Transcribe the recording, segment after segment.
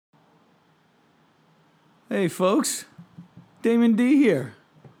Hey folks, Damon D here.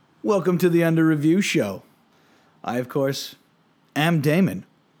 Welcome to the Under Review Show. I, of course, am Damon.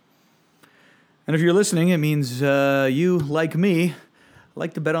 And if you're listening, it means you, like me,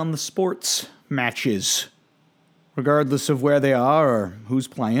 like to bet on the sports matches, regardless of where they are or who's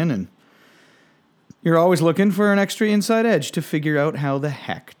playing, and you're always looking for an extra inside edge to figure out how the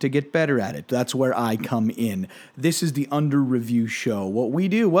heck to get better at it. That's where I come in. This is the Under Review Show. What we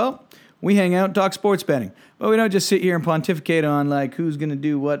do, well, we hang out and talk sports betting. But we don't just sit here and pontificate on, like, who's going to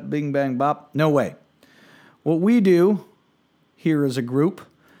do what, bing, bang, bop. No way. What we do here as a group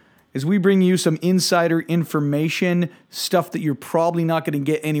is we bring you some insider information, stuff that you're probably not going to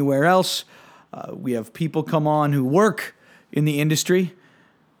get anywhere else. We have people come on who work in the industry,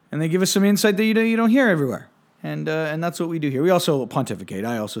 and they give us some insight that you don't hear everywhere. And that's what we do here. We also pontificate.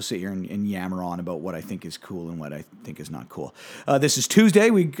 I also sit here and yammer on about what I think is cool and what I think is not cool. This is Tuesday.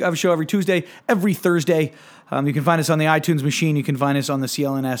 We have a show every Tuesday, every Thursday. You can find us on the iTunes machine. You can find us on the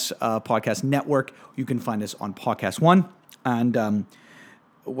CLNS Podcast Network. You can find us on Podcast One. And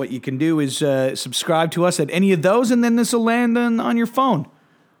what you can do is subscribe to us at any of those, and then this will land on your phone.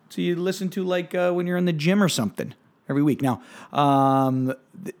 So you listen to like when you're in the gym or something. Every week. Now,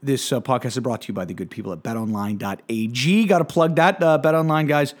 this podcast is brought to you by the good people at betonline.ag. Got to plug that. BetOnline,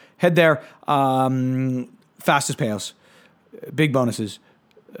 guys. Head there. Fastest payouts. Big bonuses.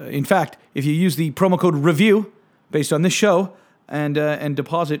 In fact, if you use the promo code REVIEW based on this show and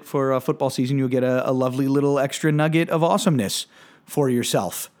deposit for football season, you'll get a lovely little extra nugget of awesomeness for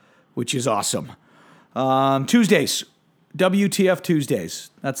yourself, which is awesome. Tuesdays. WTF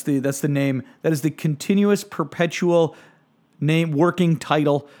Tuesdays. That's the name. That is the continuous, perpetual name, working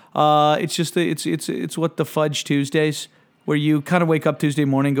title. It's just it's what the fudge Tuesdays, where you kind of wake up Tuesday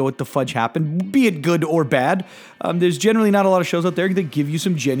morning, and go, what the fudge happened, be it good or bad. There's generally not a lot of shows out there that give you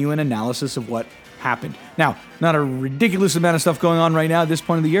some genuine analysis of what happened. Now, not a ridiculous amount of stuff going on right now at this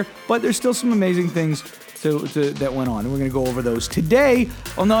point of the year, but there's still some amazing things that went on, and we're going to go over those today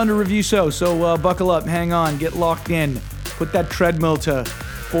on the Under Review Show. So buckle up, hang on, get locked in. Put that treadmill to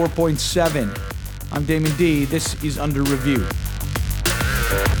 4.7. I'm Damon D. This is Under Review.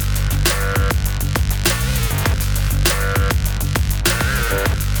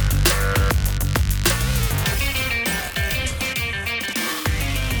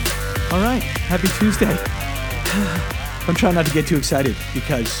 All right, happy Tuesday. I'm trying not to get too excited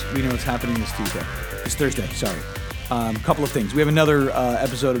because we know what's happening this Tuesday. It's Thursday, sorry. A couple of things. We have another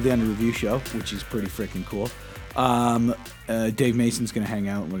episode of the Under Review Show, which is pretty freaking cool. Dave Mason's going to hang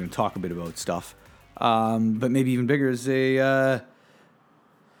out and we're going to talk a bit about stuff. But maybe even bigger is a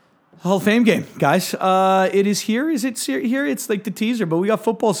Hall of Fame game, guys. It is here. Is it here? It's like the teaser, but we got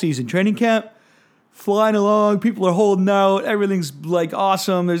football season. Training camp flying along. People are holding out. Everything's like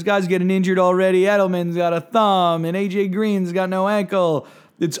awesome. There's guys getting injured already. Edelman's got a thumb and AJ Green's got no ankle.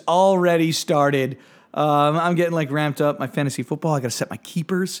 It's already started. I'm getting like ramped up. My fantasy football. I got to set my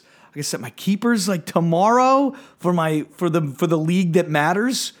keepers. I can set my keepers like tomorrow for the league that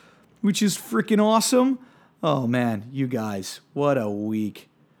matters, which is freaking awesome. Oh man, you guys, what a week.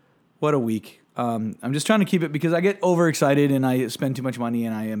 What a week. I'm just trying to keep it because I get overexcited and I spend too much money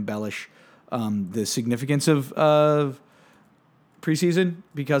and I embellish the significance of preseason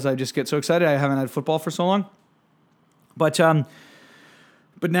because I just get so excited. I haven't had football for so long. But now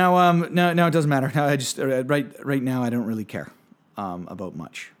it doesn't matter. Now I just right now I don't really care about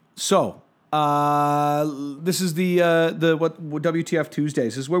much. So, this is the WTF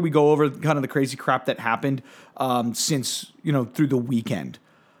Tuesdays. This is where we go over kind of the crazy crap that happened since, through the weekend.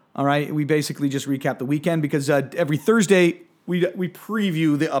 All right? We basically just recap the weekend because every Thursday we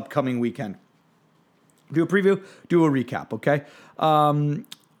preview the upcoming weekend. Do a preview, do a recap, okay?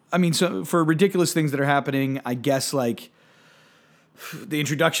 So for ridiculous things that are happening, I guess like the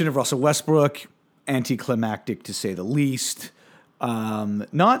introduction of Russell Westbrook, anticlimactic to say the least.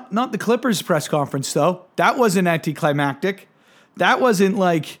 Not the Clippers press conference though. That wasn't anticlimactic. That wasn't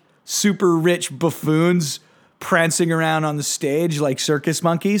like super rich buffoons prancing around on the stage like circus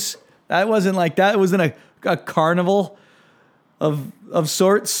monkeys. That wasn't like that. It wasn't a carnival of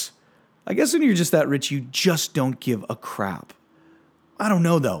sorts. I guess when you're just that rich, you just don't give a crap. I don't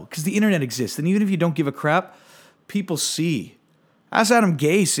know though, because the internet exists, and even if you don't give a crap, people see. Ask Adam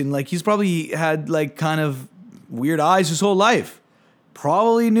Gase, and like he's probably had like kind of weird eyes his whole life.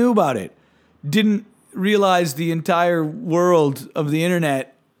 Probably knew about it. Didn't realize the entire world of the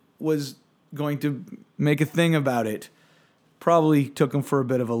internet was going to make a thing about it. Probably took him for a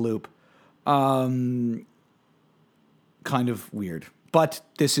bit of a loop. Kind of weird. But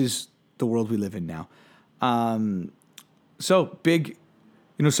this is the world we live in now. So big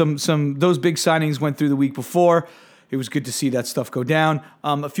some those big signings went through the week before. It was good to see that stuff go down.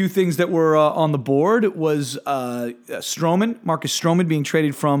 A few things that were on the board was Marcus Stroman being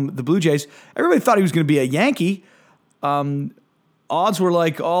traded from the Blue Jays. Everybody thought he was going to be a Yankee. Odds were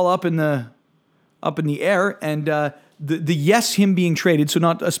like all up in the air, and the yes, him being traded, so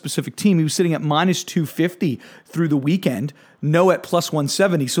not a specific team. He was sitting at minus 250 through the weekend. No at plus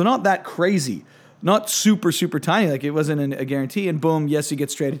 170, so not that crazy. Not super, super tiny, like it wasn't a guarantee. And boom, yes, he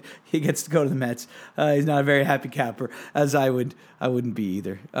gets traded. He gets to go to the Mets. He's not a very happy capper, as I wouldn't be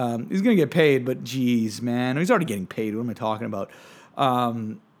either. He's going to get paid, but geez, man. He's already getting paid. What am I talking about?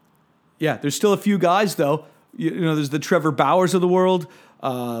 Yeah, there's still a few guys, though. There's the Trevor Bauers of the world.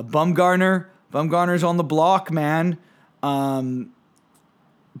 Bumgarner. Bumgarner's on the block, man. Bumgarner.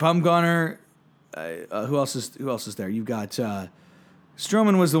 Who else is there? You've got...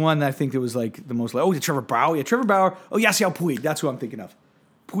 Stroman was the one that I think that was like the most like, Trevor Bauer. Yeah, Trevor Bauer. Oh, Yasiel Puig. That's who I'm thinking of.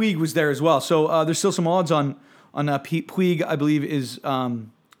 Puig was there as well. So there's still some odds on Puig, I believe, is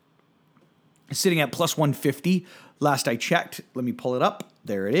sitting at plus 150. Last I checked. Let me pull it up.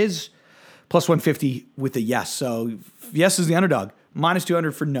 There it is. Plus 150 with a yes. So yes is the underdog. Minus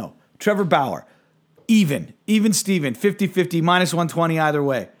 200 for no. Trevor Bauer. Even Steven. 50-50. Minus 120 either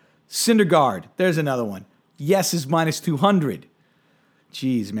way. Syndergaard. There's another one. Yes is minus 200.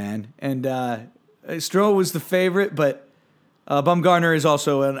 Jeez, man. And Stroh was the favorite, but Bumgarner is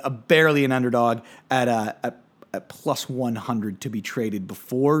also barely an underdog at plus 100 to be traded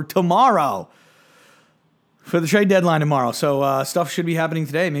before tomorrow. For the trade deadline tomorrow. So stuff should be happening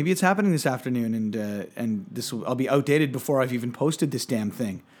today. Maybe it's happening this afternoon, and I'll be outdated before I've even posted this damn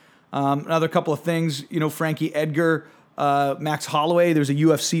thing. Another couple of things. Frankie Edgar, Max Holloway. There's a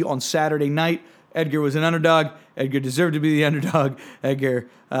UFC on Saturday night. Edgar was an underdog. Edgar deserved to be the underdog. Edgar,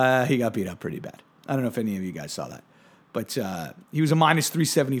 he got beat up pretty bad. I don't know if any of you guys saw that. But he was a minus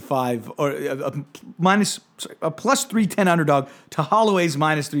 375 or a plus 310 underdog to Holloway's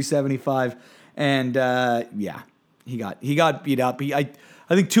minus 375. And he got beat up. I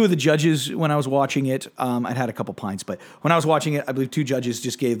think two of the judges, when I was watching it, I'd had a couple pints, but when I was watching it, I believe two judges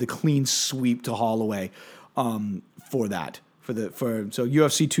just gave the clean sweep to Holloway for that. So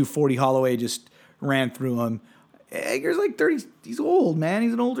UFC 240, Holloway just ran through him. Edgar's like 30. He's old, man.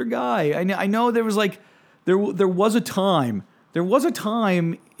 He's an older guy. I know there was like there was a time in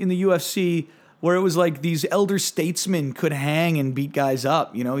the UFC where it was like these elder statesmen could hang and beat guys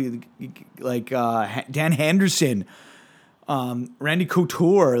up. Like Dan Henderson, Randy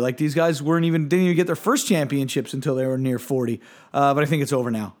Couture. Like these guys didn't even get their first championships until they were near 40. But I think it's over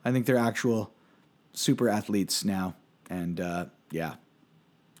now. I think they're actual super athletes now. And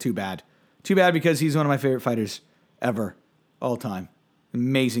too bad. Too bad because he's one of my favorite fighters ever, all time.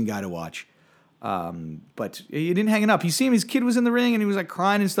 Amazing guy to watch. But he didn't hang it up. You see him, his kid was in the ring and he was like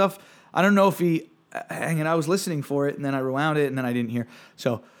crying and stuff. I don't know if I was listening for it and then I rewound it and then I didn't hear.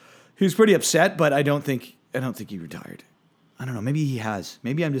 So he was pretty upset, but I don't think he retired. I don't know. Maybe he has.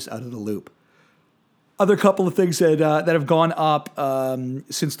 Maybe I'm just out of the loop. Other couple of things that have gone up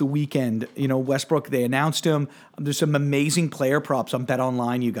since the weekend. Westbrook, they announced him. There's some amazing player props on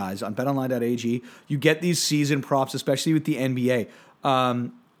BetOnline, you guys, on betonline.ag. You get these season props, especially with the NBA.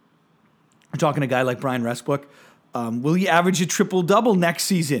 I'm talking to a guy like Brian Westbrook. Will he average a triple-double next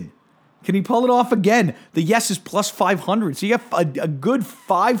season? Can he pull it off again? The yes is plus 500. So you got a good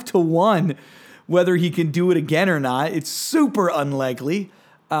 5-1 whether he can do it again or not. It's super unlikely.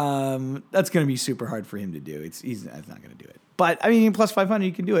 That's going to be super hard for him to do. He's not going to do it. But, I mean, plus 500,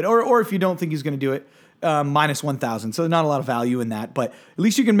 you can do it. Or if you don't think he's going to do it, minus 1,000. So not a lot of value in that. But at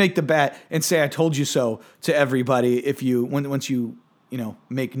least you can make the bet and say, I told you so to everybody once you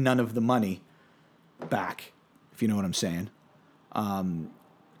make none of the money back, if you know what I'm saying.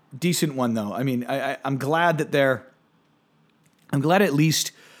 Decent one, though. I mean, I'm glad that I'm glad at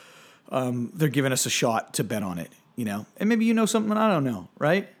least they're giving us a shot to bet on it. And maybe something I don't know,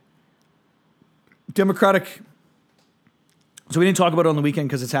 right? Democratic. So we didn't talk about it on the weekend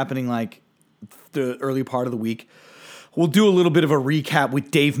because it's happening like the early part of the week. We'll do a little bit of a recap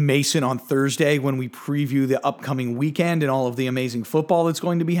with Dave Mason on Thursday when we preview the upcoming weekend and all of the amazing football that's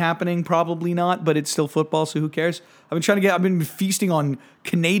going to be happening. Probably not, but it's still football, so who cares? I've been feasting on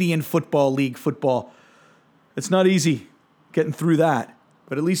Canadian Football League football. It's not easy getting through that,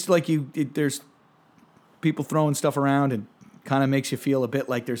 but at least there's people throwing stuff around and kind of makes you feel a bit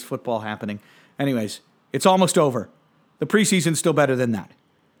like there's football happening. Anyways, it's almost over. The preseason's still better than that.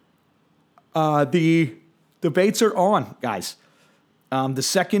 The debates are on, guys. The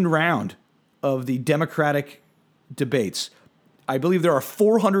second round of the Democratic debates. I believe there are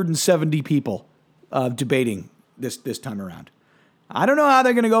 470 people debating this time around. I don't know how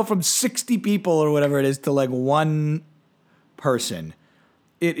they're going to go from 60 people or whatever it is to like one person.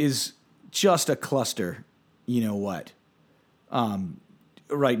 It is just a cluster, you know what,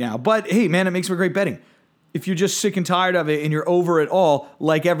 right now. But hey, man, it makes for great betting. If you're just sick and tired of it and you're over it all,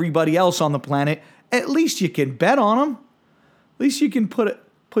 like everybody else on the planet, at least you can bet on them. At least you can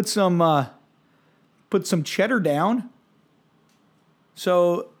put some cheddar down.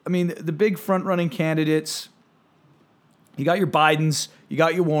 So, I mean, the big front-running candidates, you got your Bidens, you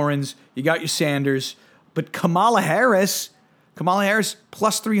got your Warrens, you got your Sanders, but Kamala Harris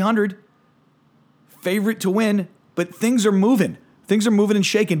plus 300, favorite to win, but things are moving. Things are moving and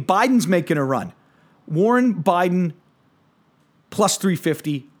shaking. Biden's making a run. Warren, Biden, plus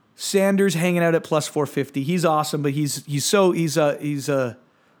 350. Sanders hanging out at plus 450. He's awesome, but he's a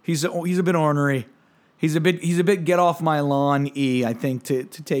bit ornery. He's a bit get off my lawn I think to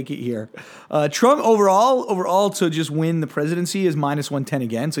take it here. Trump overall to just win the presidency is minus 110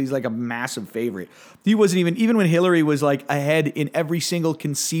 again, so he's like a massive favorite. He wasn't even when Hillary was like ahead in every single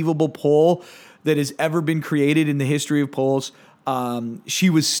conceivable poll that has ever been created in the history of polls. She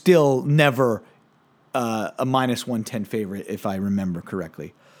was still never a minus 110 favorite, if I remember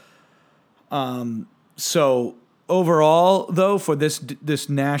correctly. So overall, though, for this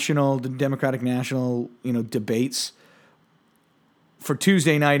the Democratic national, debates for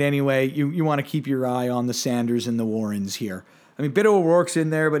Tuesday night anyway, you want to keep your eye on the Sanders and the Warrens here. I mean, Beto O'Rourke's in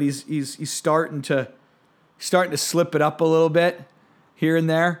there, but he's starting to slip it up a little bit here and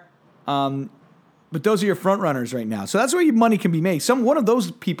there. But those are your front runners right now. So that's where your money can be made. One of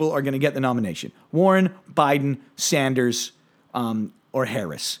those people are going to get the nomination. Warren, Biden, Sanders, or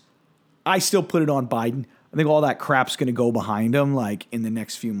Harris. I still put it on Biden. I think all that crap's going to go behind him, like in the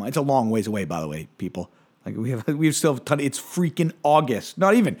next few months. It's a long ways away, by the way, people. Like we still have it's freaking August.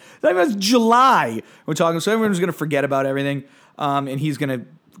 Not even it's July. We're talking, so everyone's going to forget about everything, and he's going to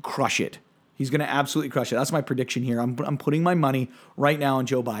crush it. He's going to absolutely crush it. That's my prediction here. I'm putting my money right now on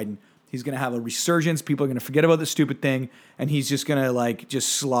Joe Biden. He's going to have a resurgence. People are going to forget about the stupid thing, and he's just going to just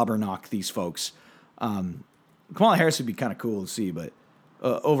slobber knock these folks. Kamala Harris would be kind of cool to see, but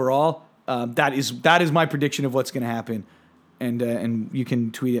overall, that is my prediction of what's going to happen, and you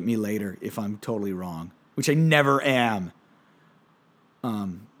can tweet at me later if I'm totally wrong, which I never am,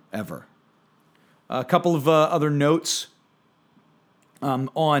 ever. A couple of other notes on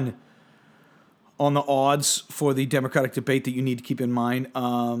the odds for the Democratic debate that you need to keep in mind.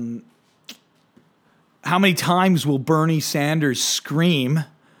 How many times will Bernie Sanders scream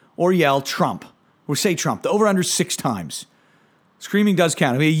or yell Trump? Or say Trump. The over-under 6 times. Screaming does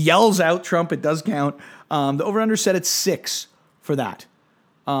count. If he yells out Trump, it does count. The over-under set at 6 for that.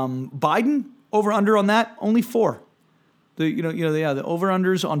 Biden, over-under on that, only 4. The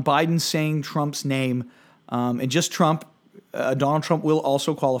over-unders on Biden saying Trump's name, and just Trump. Donald Trump will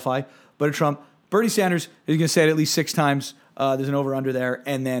also qualify, but Bernie Sanders is going to say it at least 6 times. There's an over-under there,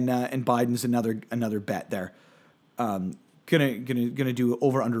 and then and Biden's another bet there. Gonna do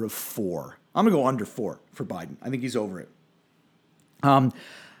over-under of 4. I'm gonna go under 4 for Biden. I think he's over it. How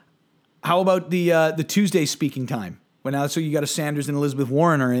about the Tuesday speaking time? Well, now so you got a Sanders and Elizabeth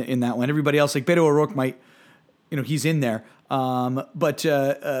Warren are in that one. Everybody else, like Beto O'Rourke, might, he's in there. But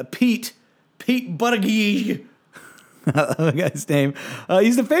Pete Buttigieg. I got his name.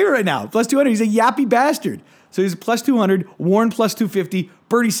 He's the favorite right now. Plus 200. He's a yappy bastard. So he's plus 200. Warren plus 250.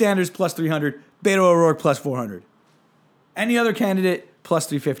 Bernie Sanders plus 300. Beto O'Rourke plus 400. Any other candidate plus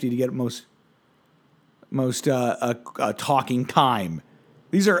 350 to get most talking time.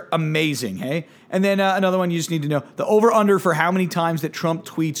 These are amazing, hey? And then another one you just need to know. The over-under for how many times that Trump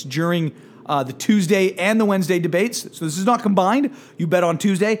tweets during the Tuesday and the Wednesday debates. So this is not combined. You bet on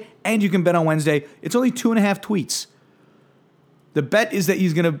Tuesday and you can bet on Wednesday. It's only 2.5 tweets. The bet is that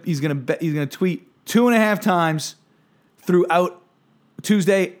he's gonna tweet 2.5 times throughout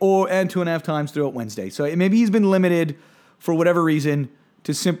Tuesday and 2.5 times throughout Wednesday. So maybe he's been limited for whatever reason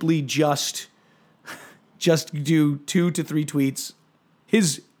to simply just do 2 to 3 tweets,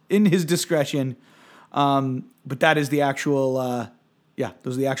 in his discretion. But that is the actual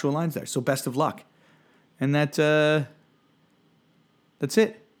those are the actual lines there. So best of luck, and that's it.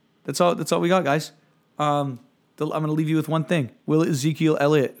 That's all we got, guys. I'm going to leave you with one thing. Will Ezekiel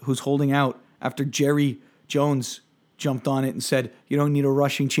Elliott, who's holding out after Jerry Jones jumped on it and said, you don't need a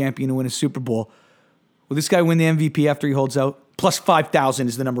rushing champion to win a Super Bowl. Will this guy win the MVP after he holds out? Plus 5,000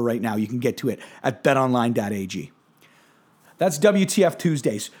 is the number right now. You can get to it at betonline.ag. That's WTF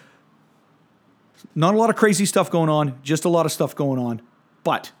Tuesdays. Not a lot of crazy stuff going on, just a lot of stuff going on.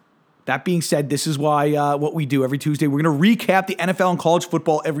 But That being said, this is why what we do every Tuesday. We're going to recap the NFL and college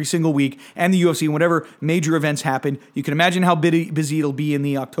football every single week and the UFC and whatever major events happen. You can imagine how busy it'll be in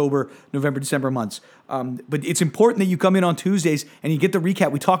the October, November, December months. But it's important that you come in on Tuesdays and you get the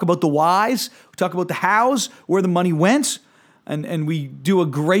recap. We talk about the whys, we talk about the hows, where the money went, and we do a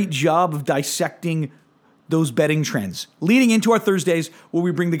great job of dissecting those betting trends. Leading into our Thursdays where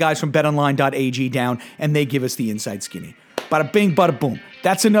we bring the guys from betonline.ag down and they give us the inside skinny. Bada bing, bada boom.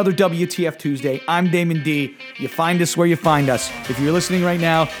 That's another WTF Tuesday. I'm Damon D. You find us where you find us. If you're listening right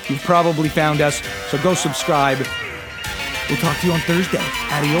now, you've probably found us. So go subscribe. We'll talk to you on Thursday.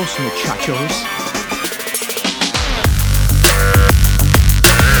 Adios, muchachos.